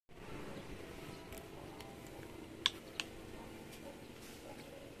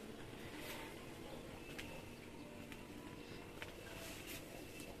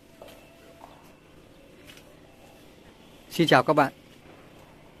Xin chào các bạn.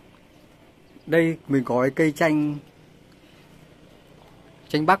 Đây mình có cái cây chanh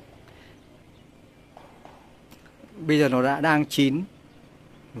Bắc. Bây giờ nó đã đang chín.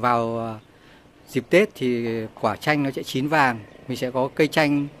 Vào dịp Tết thì quả chanh nó sẽ chín vàng. Mình sẽ có cây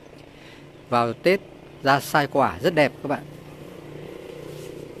chanh vào Tết ra sai quả rất đẹp các bạn.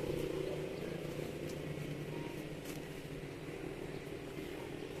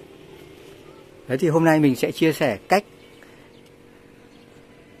 Đấy thì hôm nay mình sẽ chia sẻ cách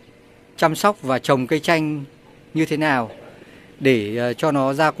chăm sóc và trồng cây chanh như thế nào để cho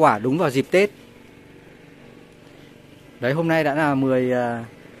nó ra quả đúng vào dịp Tết. Đấy, hôm nay đã là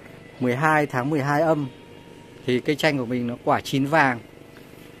 12 tháng 12 âm. Thì cây chanh của mình nó quả chín vàng,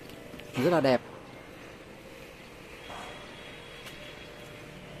 rất là đẹp.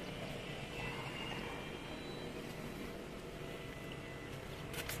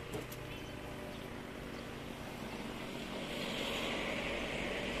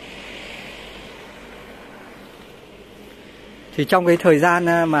 Thì trong cái thời gian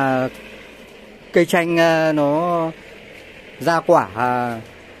mà cây chanh nó ra quả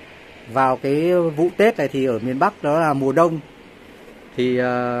vào cái vụ Tết này thì ở miền Bắc đó là mùa đông. Thì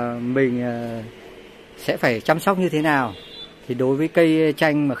mình sẽ phải chăm sóc như thế nào? Thì đối với cây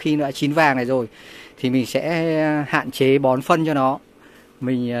chanh mà khi nó đã chín vàng này rồi thì mình sẽ hạn chế bón phân cho nó.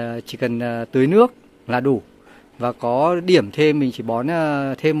 Mình chỉ cần tưới nước là đủ. Và có điểm thêm mình chỉ bón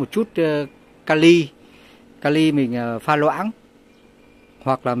thêm một chút kali. Kali mình pha loãng.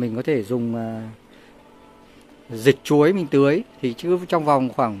 Hoặc là mình có thể dùng dịch chuối mình tưới. Thì chứ trong vòng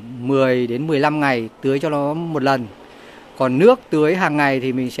khoảng 10 đến 15 ngày tưới cho nó một lần. Còn nước tưới hàng ngày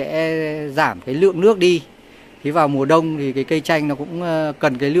thì mình sẽ giảm cái lượng nước đi. Thì vào mùa đông thì cái cây chanh nó cũng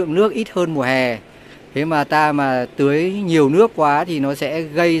cần cái lượng nước ít hơn mùa hè. Thế mà ta mà tưới nhiều nước quá thì nó sẽ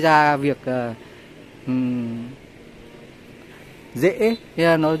gây ra việc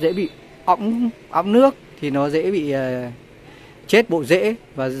nó dễ bị õng nước. Thì nó dễ bị chết bộ rễ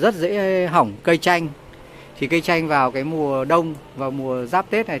và rất dễ hỏng cây chanh. Thì cây chanh vào cái mùa đông, vào mùa giáp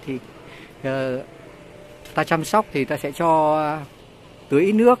Tết này thì ta chăm sóc thì ta sẽ cho tưới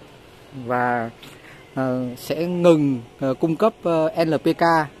ít nước và sẽ ngừng cung cấp NPK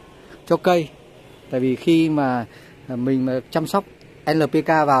cho cây. Tại vì khi mà mình mà chăm sóc NPK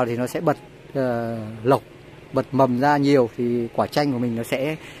vào thì nó sẽ bật lộc, bật mầm ra nhiều thì quả chanh của mình nó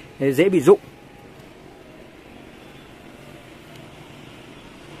sẽ dễ bị rụng.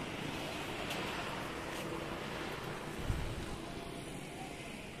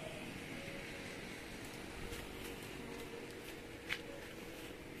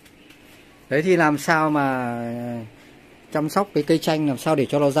 Đấy thì làm sao mà chăm sóc cái cây chanh làm sao để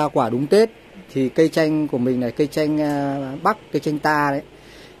cho nó ra quả đúng Tết. Thì cây chanh của mình này, cây chanh Bắc, cây chanh ta đấy.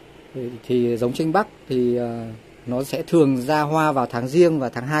 Thì giống chanh Bắc thì nó sẽ thường ra hoa vào tháng Giêng và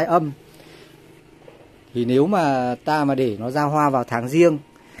tháng 2 âm. Thì nếu mà ta mà để nó ra hoa vào tháng Giêng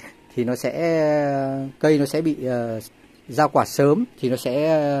thì nó sẽ cây nó sẽ bị ra quả sớm, thì nó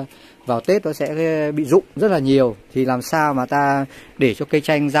sẽ vào Tết nó sẽ bị rụng rất là nhiều. Thì làm sao mà ta để cho cây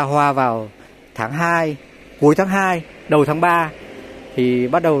chanh ra hoa vào tháng 2, cuối tháng 2, đầu tháng 3 thì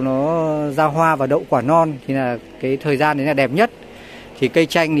bắt đầu nó ra hoa và đậu quả non, thì là cái thời gian đấy là đẹp nhất. Thì cây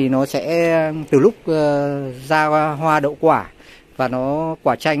chanh thì nó sẽ từ lúc ra hoa đậu quả và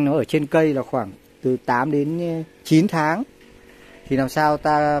quả chanh nó ở trên cây là khoảng từ 8 đến 9 tháng. Thì làm sao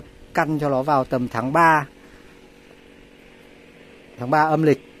ta căn cho nó vào tầm tháng 3 âm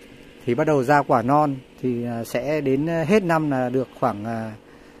lịch thì bắt đầu ra quả non, thì sẽ đến hết năm là được khoảng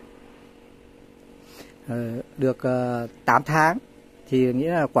được 8 tháng. Thì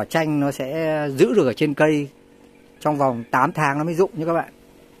nghĩa là quả chanh nó sẽ giữ được ở trên cây trong vòng 8 tháng nó mới rụng nha các bạn.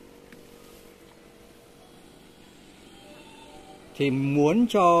 Thì muốn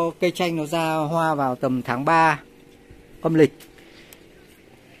cho cây chanh nó ra hoa vào tầm tháng 3 âm lịch,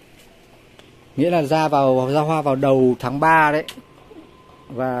 nghĩa là ra hoa vào đầu tháng 3 đấy,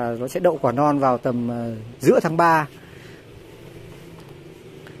 và nó sẽ đậu quả non vào tầm giữa tháng 3.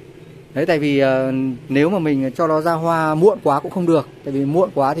 Đấy, tại vì nếu mà mình cho nó ra hoa muộn quá cũng không được. Tại vì muộn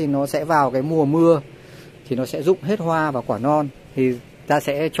quá thì nó sẽ vào cái mùa mưa thì nó sẽ rụng hết hoa và quả non. Thì ta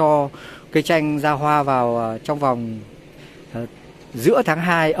sẽ cho cây chanh ra hoa vào trong vòng giữa tháng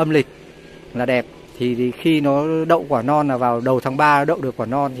 2 âm lịch là đẹp. Thì khi nó đậu quả non là vào đầu tháng 3 nó đậu được quả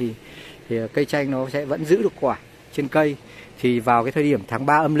non thì cây chanh nó sẽ vẫn giữ được quả trên cây. Thì vào cái thời điểm tháng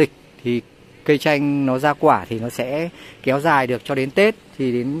 3 âm lịch thì cây chanh nó ra quả thì nó sẽ kéo dài được cho đến Tết.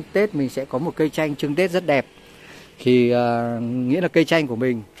 Thì đến Tết mình sẽ có một cây chanh trưng Tết rất đẹp. Thì nghĩa là cây chanh của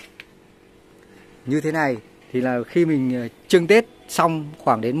mình như thế này thì là khi mình trưng Tết xong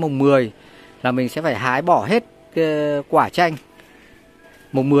khoảng đến mùng 10 là mình sẽ phải hái bỏ hết quả chanh.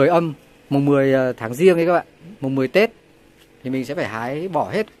 Mùng 10 âm, mùng 10 tháng Giêng ấy các bạn, mùng 10 Tết thì mình sẽ phải hái bỏ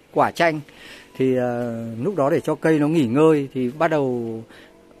hết quả chanh. Thì lúc đó để cho cây nó nghỉ ngơi thì bắt đầu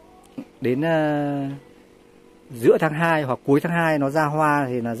đến giữa tháng 2 hoặc cuối tháng 2 nó ra hoa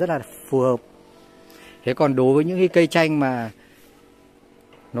thì là rất là phù hợp. Thế còn đối với những cái cây chanh mà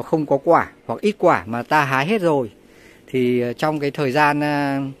nó không có quả hoặc ít quả mà ta hái hết rồi thì trong cái thời gian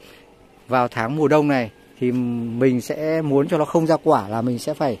vào tháng mùa đông này thì mình sẽ muốn cho nó không ra quả là mình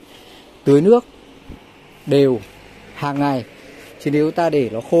sẽ phải tưới nước đều hàng ngày. Chứ nếu ta để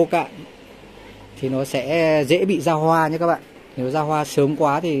nó khô cạn thì nó sẽ dễ bị ra hoa nhé các bạn. Nếu ra hoa sớm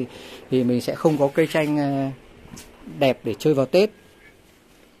quá thì mình sẽ không có cây chanh đẹp để chơi vào Tết.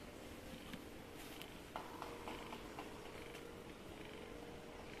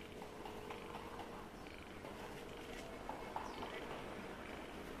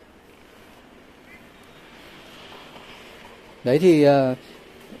 Đấy thì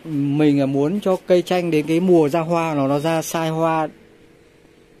mình muốn cho cây chanh đến cái mùa ra hoa nó ra sai hoa,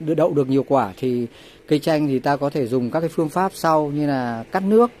 đậu được nhiều quả thì cây chanh thì ta có thể dùng các cái phương pháp sau như là cắt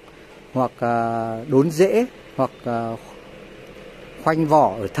nước hoặc đốn rễ hoặc khoanh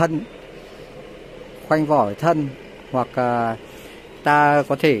vỏ ở thân, hoặc ta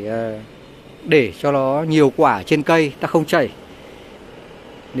có thể để cho nó nhiều quả trên cây, ta không chảy.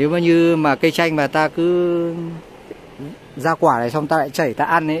 Nếu mà như mà cây chanh mà ta cứ ra quả này xong ta lại chảy ta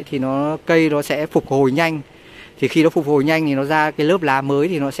ăn ấy thì cây nó sẽ phục hồi nhanh. Thì khi nó phục hồi nhanh thì nó ra cái lớp lá mới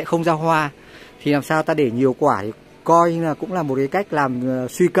thì nó sẽ không ra hoa. Thì làm sao ta để nhiều quả thì coi như là cũng là một cái cách làm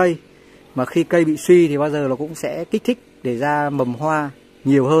suy cây. Mà khi cây bị suy thì bao giờ nó cũng sẽ kích thích để ra mầm hoa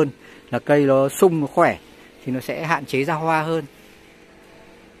nhiều hơn, là cây nó sung nó khỏe thì nó sẽ hạn chế ra hoa hơn.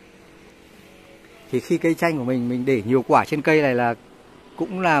 Thì khi cây chanh của mình để nhiều quả trên cây này là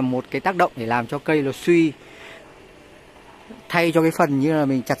cũng là một cái tác động để làm cho cây nó suy. Thay cho cái phần như là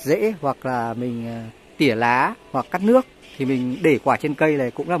mình chặt rễ hoặc là mình tỉa lá hoặc cắt nước thì mình để quả trên cây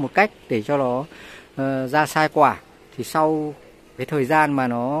này cũng là một cách để cho nó ra sai quả. Thì sau cái thời gian mà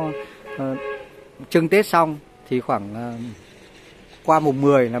nó trưng Tết xong thì khoảng qua mùng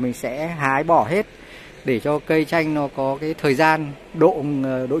 10 là mình sẽ hái bỏ hết để cho cây chanh nó có cái thời gian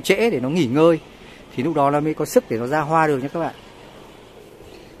độ trễ để nó nghỉ ngơi. Thì lúc đó nó mới có sức để nó ra hoa được nhé các bạn.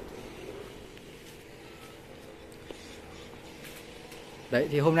 Đấy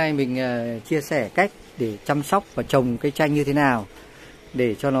thì hôm nay mình chia sẻ cách để chăm sóc và trồng cây chanh như thế nào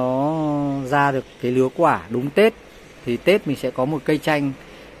để cho nó ra được cái lứa quả đúng Tết. Thì Tết mình sẽ có một cây chanh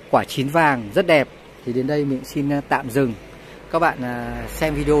quả chín vàng rất đẹp. Thì đến đây mình xin tạm dừng. Các bạn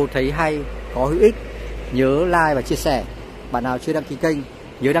xem video thấy hay, có hữu ích, nhớ like và chia sẻ. Bạn nào chưa đăng ký kênh,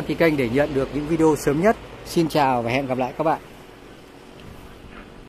 nhớ đăng ký kênh để nhận được những video sớm nhất. Xin chào và hẹn gặp lại các bạn.